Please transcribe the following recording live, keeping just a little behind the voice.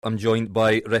I'm joined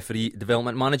by referee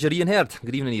development manager Ian Herd.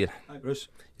 Good evening, Ian. Hi, Bruce.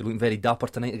 You're looking very dapper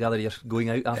tonight. I gather you're going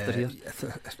out after here.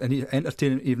 An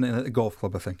entertaining evening at the golf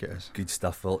club, I think it is. Good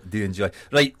stuff. Well, do enjoy.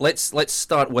 Right, let's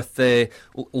start with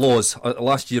laws.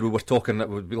 Last year we were talking.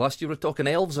 Last year we were talking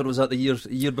elves, or was that the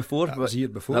year before? That was the year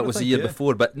before. That was the year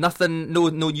before. But nothing. No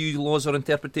new laws or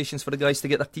interpretations for the guys to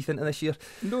get their teeth into this year.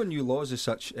 No new laws as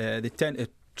such. They tend to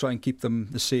try and keep them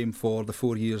the same for the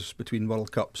 4 years between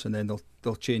World Cups, and then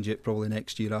they'll change it probably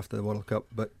next year after the World Cup.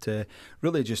 But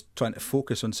really just trying to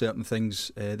focus on certain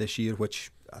things this year, which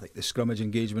I think the scrummage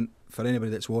engagement, for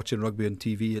anybody that's watching rugby on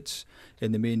TV, it's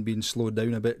in the main being slowed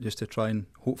down a bit just to try and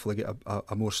hopefully get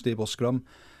a more stable scrum.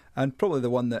 And probably the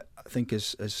one that I think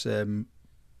is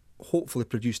hopefully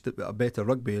produced a better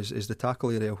rugby is the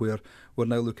tackle area, where we're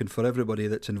now looking for everybody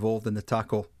that's involved in the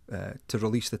tackle to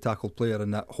release the tackled player,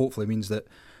 and that hopefully means that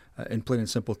in plain and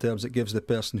simple terms it gives the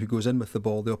person who goes in with the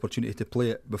ball the opportunity to play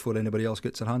it before anybody else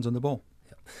gets their hands on the ball.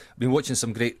 I've been watching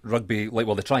some great rugby,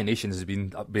 the Tri Nations has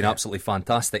been absolutely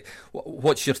fantastic.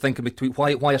 What's your thinking between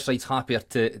why are sides happier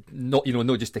to not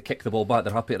just to kick the ball back,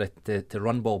 they're happier to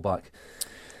run ball back?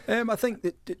 I think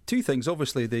that two things.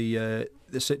 Obviously, the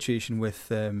situation with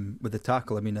the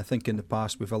tackle. I mean, I think in the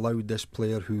past we've allowed this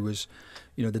player who was,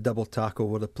 the double tackle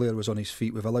where the player was on his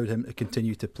feet. We've allowed him to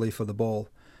continue to play for the ball,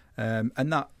 and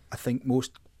that I think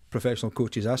most professional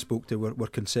coaches I spoke to were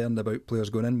concerned about players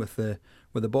going in with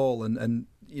the ball, and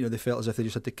they felt as if they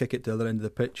just had to kick it to the other end of the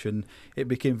pitch, and it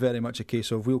became very much a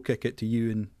case of we'll kick it to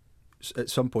you, and at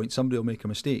some point somebody will make a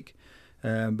mistake.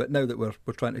 But now that we're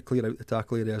trying to clear out the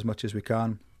tackle area as much as we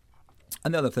can.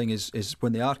 And the other thing is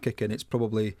when they are kicking, it's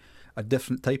probably a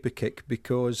different type of kick,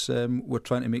 because we're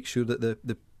trying to make sure that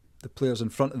the players in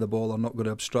front of the ball are not going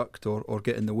to obstruct or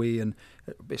get in the way, and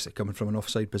basically coming from an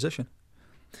offside position.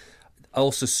 I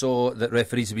also saw that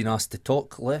referees have been asked to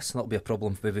talk less. That'll be a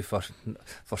problem maybe for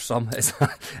some. Is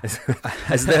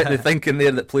the thinking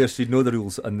there that players should know the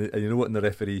rules and what the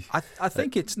referee? I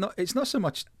think it's not so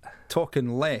much talking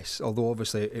less, although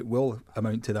obviously it will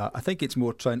amount to that. I think it's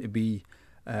more trying to be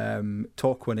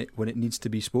talk when it needs to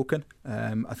be spoken.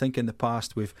 I think in the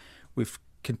past we've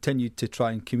continued to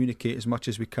try and communicate as much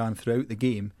as we can throughout the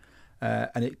game,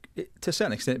 and it to a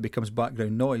certain extent it becomes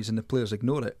background noise and the players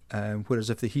ignore it. Whereas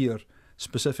if they hear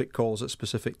specific calls at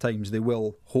specific times, they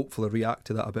will hopefully react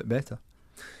to that a bit better.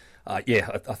 I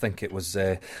think it was.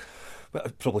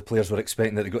 Probably players were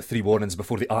expecting that they got 3 warnings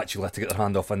before they actually had to get their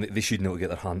hand off, and they should know to get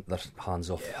their hands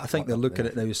off. Yeah, I think they're looking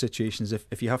at it now as situations.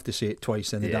 If you have to say it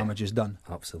twice, then the damage is done.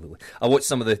 Absolutely. I watched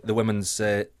some of the Women's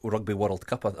Rugby World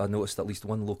Cup. I noticed at least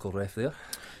one local ref there.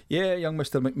 Yeah, young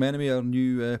Mr McMenemy, our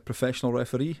new professional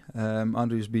referee.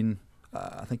 Andrew's been,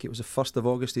 I think it was the 1st of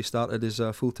August he started as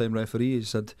a full-time referee.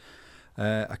 He's had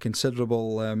a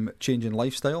considerable change in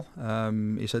lifestyle.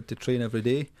 He's had to train every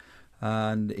day,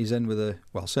 and he's in with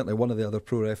certainly one of the other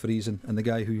pro referees and the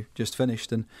guy who just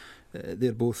finished, and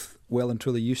they're both well and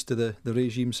truly used to the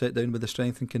regime set down with the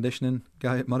strength and conditioning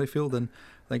guy at Murrayfield, and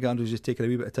I think Andrew's just taken a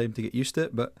wee bit of time to get used to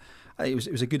it, but it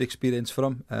was a good experience for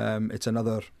him. It's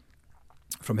another,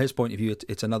 from his point of view,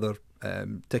 it's another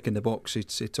tick in the box.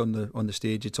 It's on the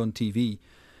stage, it's on TV,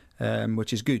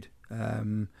 which is good.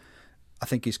 I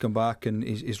think he's come back and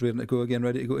he's ready to go again,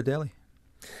 ready to go to Delhi.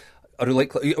 Are you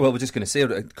likely? Well, we're just going to say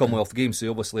Commonwealth Games, so he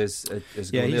obviously is yeah,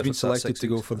 going he's there been selected to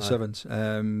go weeks. for the Sevens,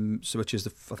 so which is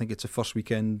I think it's the first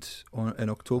weekend in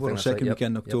October, or second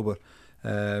weekend in October,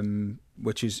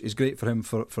 which is great for him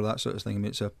for that sort of thing. I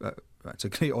mean, it's a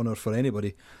great honour for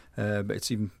anybody, but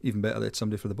it's even better that it's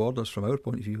somebody for the borders from our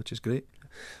point of view, which is great.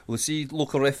 We'll see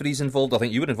local referees involved. I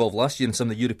think you were involved last year in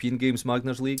some of the European Games,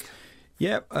 Magners League.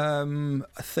 Yeah,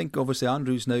 I think obviously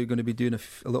Andrew's now going to be doing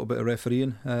a little bit of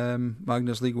refereeing,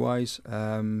 Magners League wise.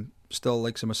 Still,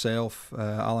 like myself,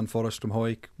 Alan Forrest from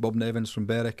Hawick, Bob Nevins from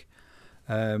Berwick.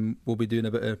 We'll be doing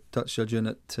a bit of touch judging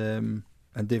at, and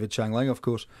David Chang Lang, of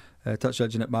course, touch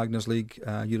judging at Magners League,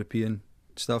 European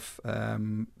stuff.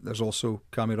 There's also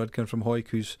Cammy Rudkin from Hawick,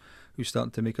 who's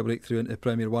starting to make a breakthrough into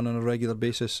Premier 1 on a regular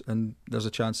basis, and there's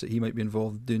a chance that he might be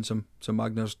involved doing some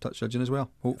Magners touch judging as well,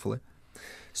 hopefully.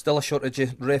 Still a shortage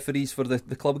of referees for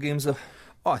the club games though?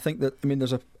 I think that,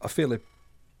 there's a fairly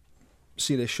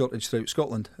serious shortage throughout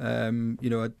Scotland.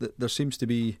 There seems to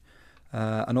be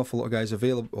an awful lot of guys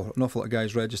available, or an awful lot of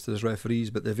guys registered as referees,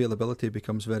 but the availability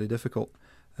becomes very difficult.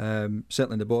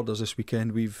 Certainly in the Borders this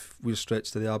weekend we're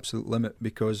stretched to the absolute limit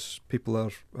because people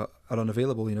are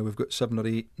unavailable. We've got 7 or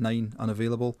 8, 9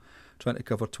 unavailable. Trying to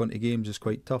cover 20 games is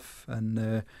quite tough,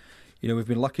 and we've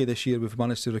been lucky this year. We've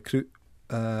managed to recruit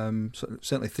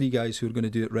certainly 3 guys who are going to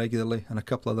do it regularly, and a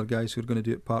couple other guys who are going to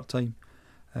do it part-time.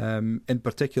 In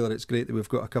particular, it's great that we've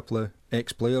got a couple of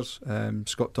ex-players,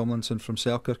 Scott Tomlinson from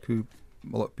Selkirk, who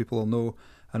a lot of people will know,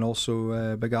 and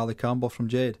also Big Ali Campbell from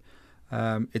Jed.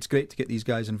 It's great to get these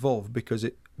guys involved because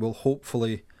it will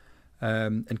hopefully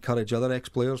encourage other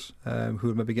ex-players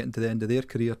who are maybe getting to the end of their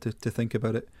career to think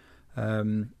about it.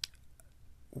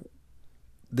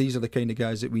 These are the kind of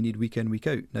guys that we need week in, week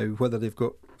out. Now, whether they've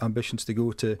got ambitions to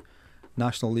go to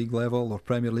National League level or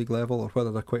Premier League level, or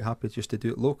whether they're quite happy just to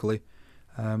do it locally,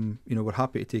 we're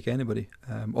happy to take anybody.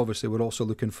 Obviously, we're also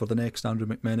looking for the next Andrew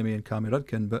McMenemy and Cammy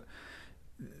Rudkin, but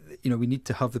we need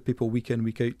to have the people week in,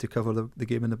 week out to cover the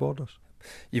game in the Borders.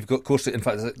 You've got course, in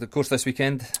fact, the course this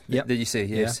weekend. Yep. Did you say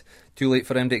yes? Yeah. Too late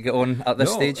for him to get on at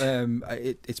this stage?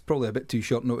 It's probably a bit too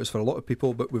short notice for a lot of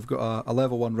people, but we've got a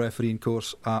level 1 refereeing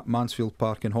course at Mansfield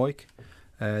Park in Hawick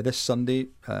this Sunday,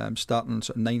 starting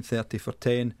at 9:30 for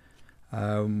 10.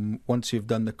 Once you've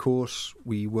done the course,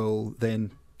 we will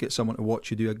then get someone to watch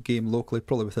you do a game locally,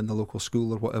 probably within the local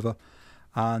school or whatever,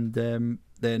 and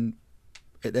then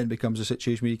it then becomes a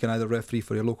situation where you can either referee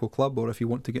for your local club, or if you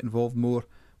want to get involved more,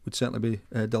 would certainly be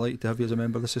delighted to have you as a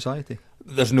member of the society.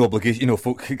 There's no obligation,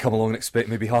 folk come along and expect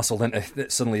maybe hassled into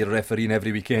suddenly you're refereeing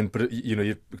every weekend, but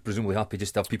you're presumably happy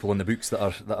just to have people on the books that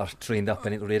are trained up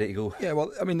and ready to go. Yeah,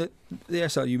 well, I mean, the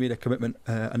SRU made a commitment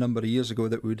a number of years ago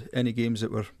that any games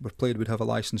that were played would have a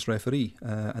licensed referee,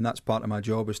 and that's part of my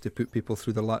job, is to put people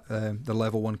through the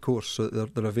level 1 course so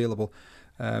that they're available.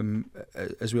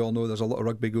 As we all know, there's a lot of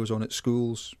rugby goes on at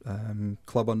schools,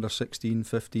 club under 16,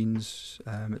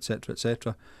 15s, etc,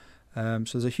 etc. So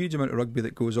there's a huge amount of rugby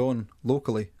that goes on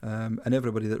locally, and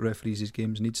everybody that referees these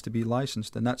games needs to be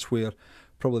licensed, and that's where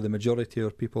probably the majority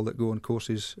of people that go on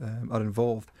courses are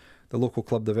involved. The local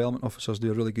club development officers do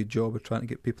a really good job of trying to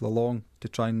get people along to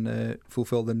try and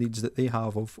fulfil the needs that they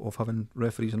have of having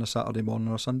referees on a Saturday morning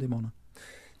or a Sunday morning.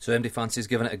 So MD fancies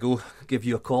giving it a go, give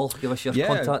you a call, give us your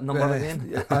contact number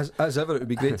again. As ever, it would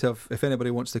be great to have, if anybody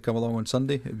wants to come along on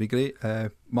Sunday, it would be great.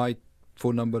 My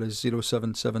phone number is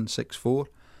 07764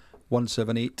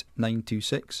 178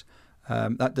 926.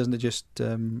 That doesn't just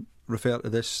refer to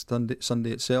this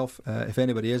Sunday itself. If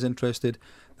anybody is interested,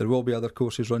 there will be other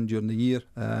courses run during the year,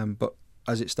 but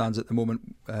as it stands at the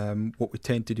moment, what we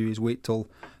tend to do is wait till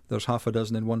there's half a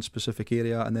dozen in one specific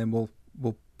area, and then we'll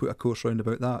put a course round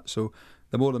about that. So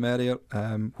the more the merrier.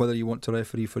 Whether you want to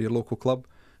referee for your local club,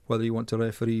 whether you want to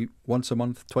referee once a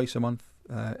month, twice a month,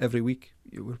 every week,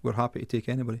 we're happy to take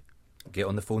anybody. Get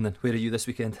on the phone then. Where are you this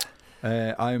weekend?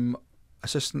 I'm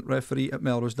assistant referee at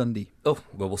Melrose Dundee. Oh,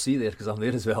 well, we'll see you there because I'm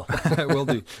there as well. Will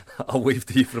do. I'll wave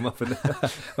to you from up in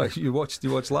there. You watched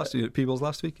last week at Peebles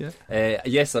last week, yeah?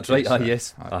 Yes, that's right.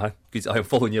 Yes. Good. I'm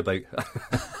following you about.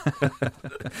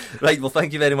 Right, well,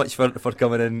 thank you very much for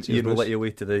coming in. Cheers, Ian will let you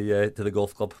away to the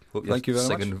golf club. Hope thank you very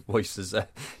singing much. Voices,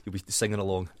 you'll be singing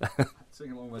along.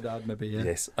 Sing along with Dad, maybe, yeah.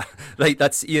 Yes. Right,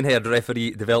 that's Ian Herd,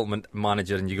 referee development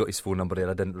manager, and you got his phone number there.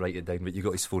 I didn't write it down, but you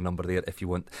got his phone number there if you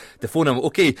want to phone him.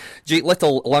 Okay, Jake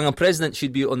Little, Langham president,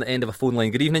 should be on the end of a phone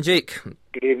line. Good evening, Jake.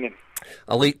 Good evening.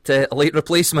 A late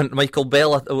replacement, Michael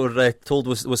Bell, we're told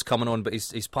was coming on, but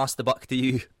he's passed the buck to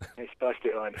you. He's passed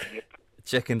it on. Yep.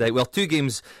 Checking out. Well, 2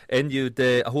 games in. You had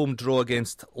a home draw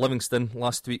against Livingston.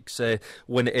 Last week's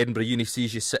win at Edinburgh Uni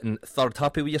sees you sitting third.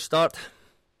 Happy with your start?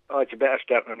 Oh, it's a better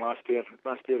start than last year.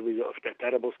 Last year we got off to a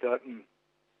terrible start, and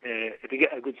if you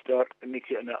get a good start, it makes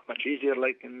it that much easier.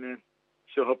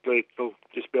 So hopefully we'll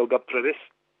just build up for this.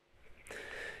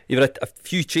 You've had a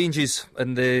few changes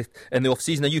in the off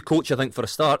season. A new coach, I think, for a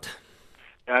start.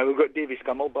 We've got Davy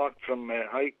Scummel back from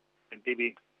Hike, and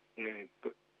Davy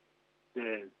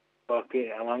back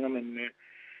at Langham, and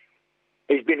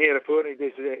he's been here before.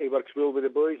 He works well with the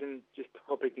boys, and just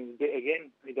hope he can get it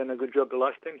again. He done a good job the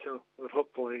last time, so we're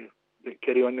hopefully they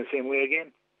carry on the same way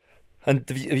again. And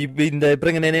have you been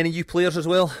bringing in any new players as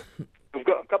well? We've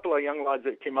got a couple of young lads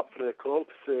that came up for the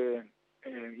Colts.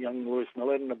 Young Lewis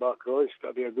Miller in the back row. He's got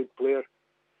to be a good player.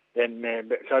 Then,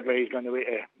 but sadly, he's gone away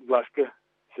to Glasgow.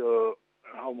 So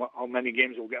how many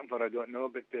games we'll get him for, I don't know.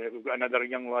 But we've got another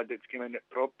young lad that's come in at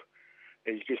prop.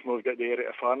 He's just moved out there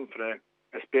at a farm for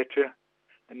Espetria.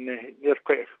 And they're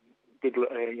quite good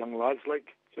young lads,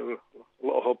 so a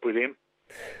lot of hope with them.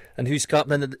 And who's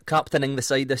captaining the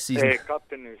side this season?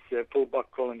 Captain is fullback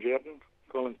Colin Jordan.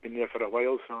 Colin's been there for a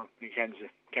while, so he kens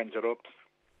the ropes.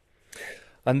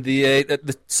 And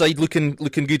the side looking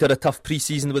good. Had a tough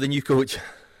pre-season with a new coach.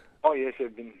 Oh yes,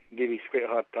 Davy's quite a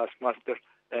hard taskmaster,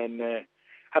 and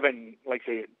having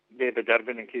say David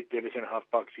Irvin and Keith Davis in half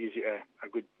backs gives you a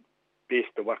good base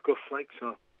to work off.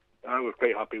 So we're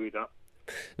quite happy with that.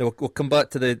 Now we'll come back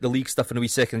to the league stuff in a wee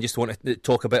second. I just want to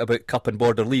talk a bit about Cup and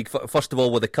Border League. First of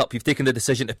all, with the Cup, you've taken the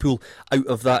decision to pull out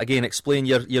of that again. Explain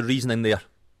your reasoning there.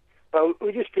 Well,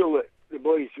 we just feel that the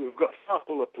boys, we've got a staff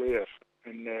full of players,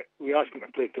 and we ask them to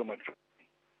play too much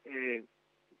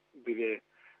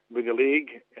with the league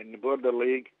and the Border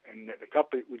League and the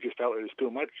Cup. We just felt it was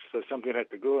too much, so something had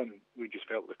to go, and we just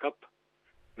felt the Cup.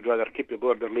 We'd rather keep the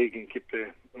Border League and keep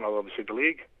obviously the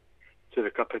league, so the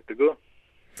Cup had to go.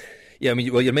 Yeah, I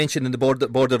mean, well, you're mentioning the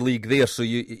Border League there, so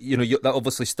you know that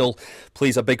obviously still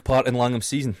plays a big part in Langham's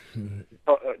season.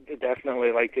 Oh,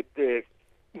 definitely. Like it,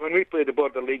 when we play the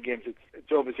Border League games,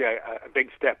 it's obviously a big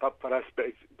step up for us, but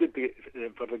it's good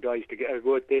for the guys to get a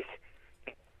go at this.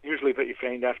 Usually, what you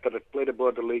find after they play the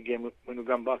Border League game, when we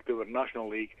come back to our National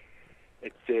League,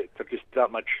 they're just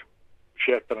that much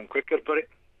sharper and quicker for it.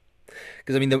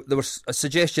 Because I mean, there was a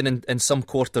suggestion in some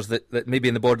quarters that maybe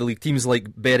in the Border League teams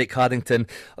like Berwick, Haddington,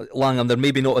 Langham, they're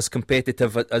maybe not as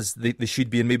competitive as they should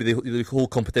be, and maybe the whole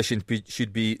competition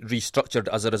should be restructured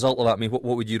as a result of that. I mean, what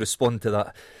would you respond to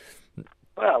that?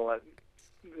 Well,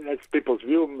 that's people's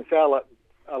view. Myself,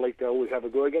 I like to always have a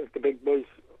go against the big boys.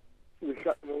 We'll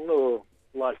no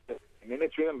last 50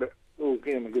 minutes with them, but we'll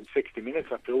give them a good 60 minutes,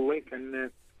 I feel like,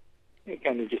 and you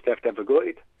kind of just have to have a go at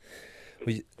it.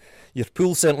 Well, your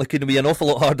pool certainly couldn't be an awful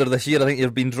lot harder this year. I think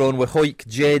you've been drawn with Hoyk,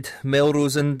 Jed,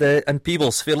 Melrose and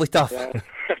Peebles. Fairly tough. Yeah,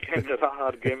 kind of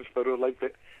hard games for us, like,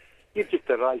 but you just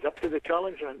to rise up to the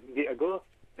challenge and get a go.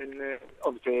 And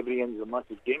obviously every end is a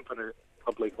massive game for a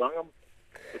club like Langham,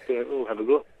 but we'll have a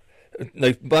go.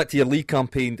 Now, back to your league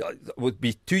campaign, it would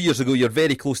be 2 years ago, you're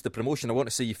very close to promotion. I want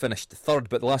to say you finished third,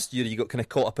 but last year you got kind of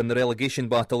caught up in the relegation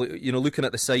battle. You know, looking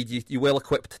at the side, you well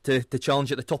equipped to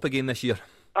challenge at the top again this year?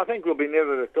 I think we'll be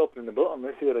nearer the top than the bottom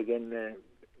this year again.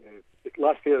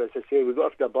 Last year, as I say, we got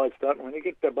off to a bad start. And when you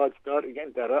get to a bad start, you get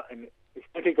into a rut, and it's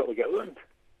difficult to get on.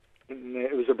 And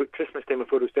it was about Christmas time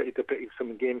before we started to put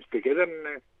some games together,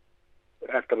 and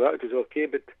after that it was okay,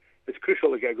 but it's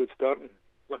crucial to get a good start, and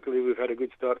luckily we've had a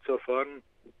good start so far, and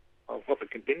I'll hope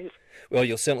it continues. Well,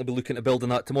 you'll certainly be looking to build on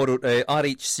that tomorrow.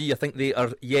 RHC, I think they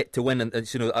are yet to win,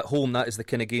 and you know, at home that is the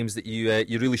kind of games that you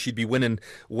really should be winning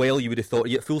well, you would have thought. Are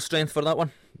you at full strength for that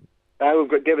one? We've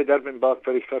got David Irvin back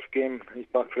for his first game. He's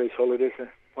back for his holidays.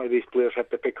 Why these players have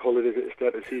to pick holidays at the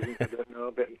start of the season, I don't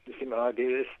know, but they seem to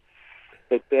idea this.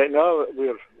 But no,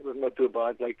 we're not too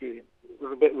bad. Like,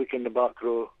 we're a bit weak in the back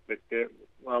row, but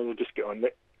we'll just get on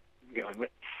with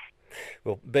it.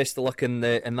 Well, best of luck in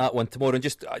that one tomorrow. And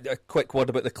just a quick word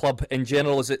about the club in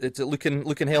general. Is it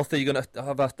looking healthy? You're going to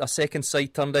have a second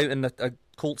side turned out and a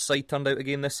Colts side turned out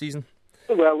again this season?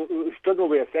 Well, we struggle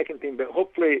with a second team, but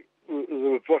hopefully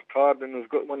we've worked hard and we've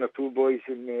got one or two boys,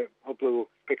 and hopefully we'll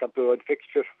pick up the odd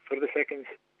fixture for the seconds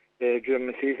during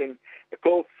the season. The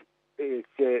Colts is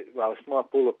a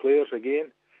smart pool of players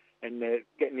again, and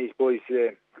getting these boys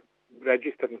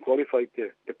registered and qualified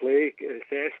to play,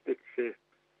 assessed, it's a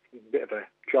bit of a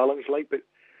challenge, like, but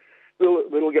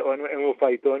we'll get on it and we'll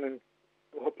fight on, and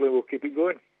hopefully we'll keep it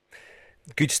going.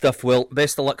 Good stuff. Well,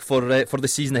 best of luck for the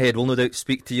season ahead. We'll no doubt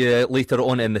speak to you later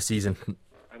on in the season.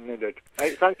 No doubt.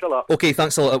 Right, thanks a lot. Okay,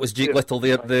 thanks a lot. That was Jake Little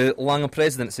there, the Langham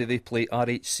presidency. They play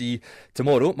RHC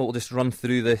tomorrow, but we'll just run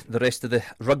through the rest of the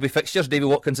rugby fixtures. David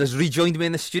Watkins has rejoined me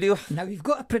in the studio. Now we've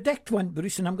got to predict one,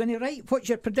 Bruce, and I'm going to write what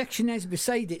your prediction is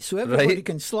beside it, so everybody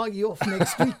can slag you off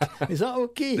next week. Is that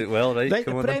okay? Well, right.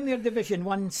 The Premier Division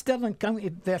 1, Stirling County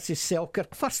versus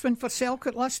Selkirk. First win for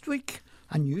Selkirk last week.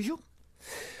 Unusual.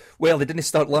 Well, they didn't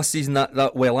start last season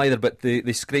that well either, but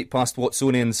they scraped past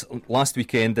Watsonians last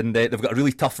weekend, and they've got a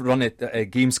really tough run at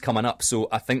games coming up. So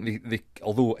I think they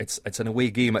although it's an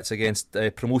away game, it's against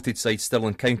promoted side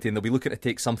Stirling County, and they'll be looking to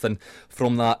take something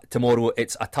from that tomorrow.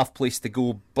 It's a tough place to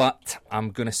go, but I'm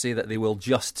going to say that they will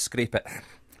just scrape it.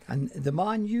 And the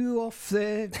Man U of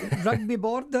the Rugby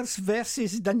Borders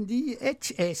versus Dundee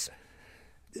HSFP.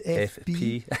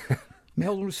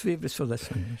 Melrose favourites for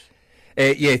this one.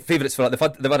 Yeah, favourites for that.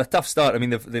 They've had a tough start. I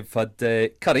mean, they've had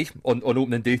Curry on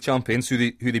opening day champions, who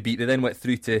they beat. They then went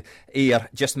through to Ayr,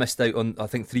 just missed out on I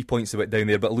think 3 points they went down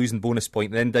there, but a losing bonus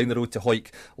point. Then down the road to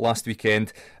Hoyk last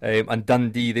weekend, and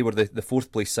Dundee. They were the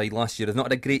fourth place side last year. They've not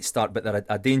had a great start, but they're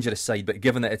a dangerous side. But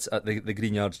given that it's at the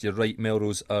Green Yards, you're right.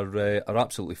 Melrose are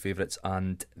absolutely favourites,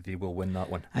 and they will win that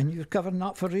one. And you're covering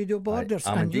that for Radio Borders,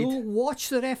 and indeed. You'll watch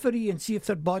the referee and see if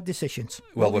they're bad decisions.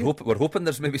 Well, we're hoping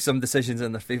there's maybe some decisions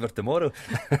in their favour tomorrow.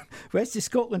 tomorrow. West of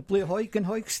Scotland play Hawick, and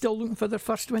Hawick still looking for their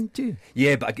first win too.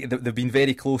 Yeah, but they've been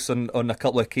very close on a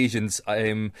couple of occasions.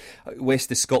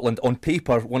 West of Scotland, on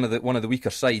paper, one of the weaker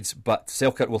sides, but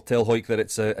Selkirk will tell Hawick that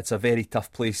it's a very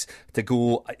tough place to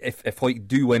go. If Hawick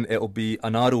do win, it'll be a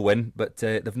narrow win, but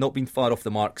they've not been far off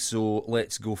the mark, so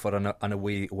let's go for an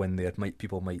away win there.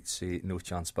 People might say no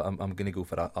chance, but I'm going to go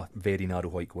for a very narrow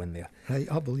Hawick win there. Right,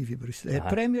 I believe you, Bruce.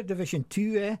 Premier Division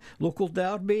 2, local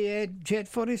derby, Jed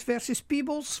Forest versus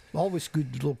Peebles. Always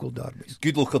good local derbies.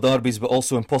 Good local derbies, but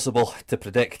also impossible to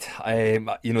predict. They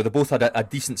both had a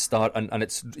decent start, and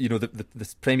it's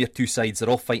the Premier 2 sides are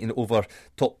all fighting over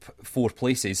top 4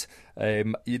 places.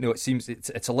 It seems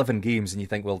it's 11 games, and you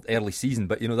think, well, early season,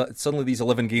 but that suddenly these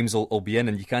 11 games will be in,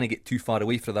 and you can't get too far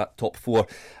away from that top 4.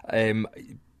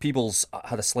 Peebles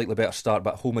had a slightly better start,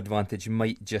 but home advantage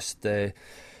might just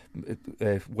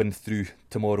win through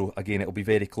tomorrow. Again, it'll be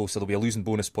very close. There'll be a losing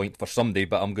bonus point for somebody,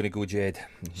 but I'm going to go Jed.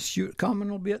 Stuart Cameron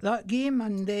will be at that game,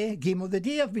 and game of the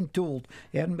day, I've been told,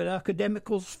 Edinburgh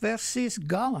Academicals versus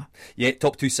Gala. Yeah,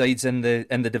 top 2 sides in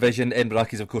the division. Edinburgh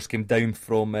Academicals, of course, came down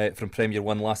from Premier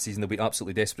 1 last season. They've been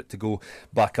absolutely desperate to go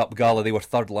back up. Gala, they were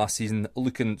 3rd last season,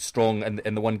 looking strong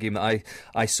in the one game that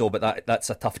I saw, but that's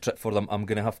a tough trip for them. I'm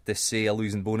going to have to say a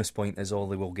losing bonus point is all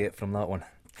they will get from that one.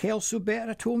 Kelso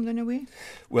better at home than away?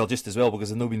 Well, just as well, because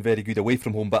they've not been very good away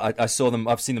from home, but I saw them,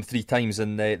 I've seen them 3 times,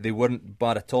 and they weren't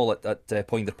bad at all at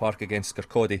Poinder Park against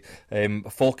Kirkcaldy.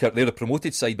 Falkirk, they're the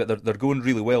promoted side, but they're going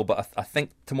really well, but I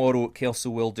think tomorrow Kelso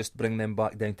will just bring them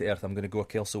back down to earth. I'm going to go a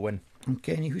Kelso win. And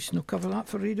Kenny Houston will cover that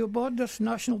for Radio Borders.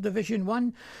 National Division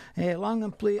 1,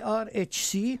 Langham play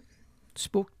RHC.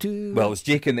 Spoke to... Well, it was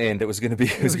Jake in the end. It was going to be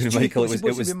Michael. It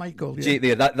was Michael, yeah. Jake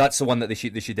there. That's the one that they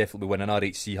should definitely win. And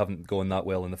RHC haven't gone that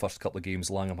well in the first couple of games.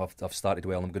 Langham have started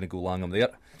well. I'm going to go Langham there.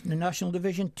 The National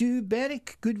Division 2,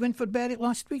 Berwick. Good win for Berwick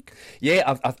last week.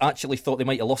 Yeah, I've actually thought they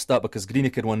might have lost that because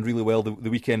Greenock had won really well the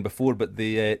weekend before, but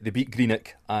they beat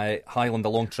Greenock. Highland a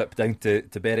long trip down to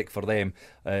Berwick for them,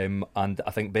 and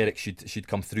I think Berwick should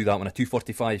come through that one. A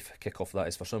 2:45 kick-off that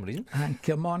is for some reason. And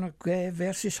Kilmarnock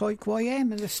versus Hawick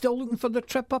YM, and they're still looking for the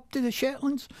trip up to the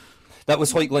Shetlands. That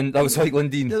was Hoytland. That was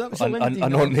Hoytlandine. Yeah, that was and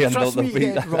on the end, Trust me, you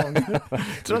get it wrong.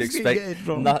 Trust me, you get it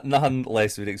wrong. Nothing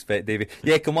less we'd expect, Davey.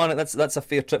 Yeah, Kilmarnock. That's a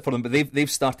fair trip for them, but they've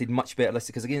started much better this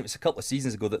because again it was a couple of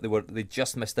seasons ago that they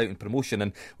just missed out in promotion,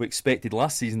 and we expected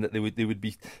last season that they would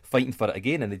be fighting for it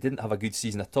again, and they didn't have a good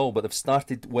season at all. But they've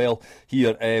started well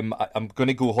here. I'm going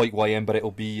to go Hawick YM, but it'll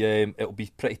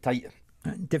be pretty tight.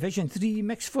 Division 3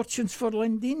 mixed fortunes for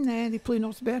Lindeen. They play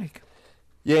North Berwick.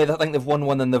 Yeah, I think they've won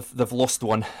one and they've lost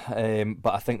one,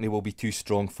 but I think they will be too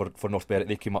strong for North Berwick.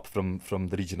 They came up from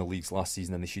the regional leagues last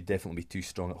season, and they should definitely be too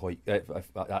strong at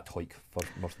Hawick for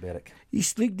North Berwick.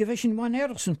 East League Division 1,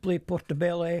 Earlson play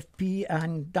Portobello FP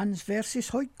and Duns versus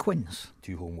Hawick Quins.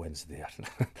 2 home wins there.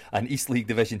 And East League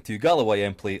Division 2, Galloway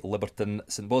M play Liberton,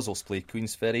 St Boswell's play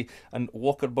Queensferry, and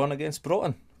Walkerburn against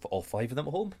Broughton. For all 5 of them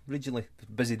at home, regionally.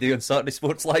 Busy day on Saturday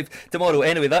Sports Live tomorrow.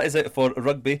 Anyway, that is it for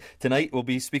rugby. Tonight we'll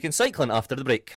be speaking cycling after the break.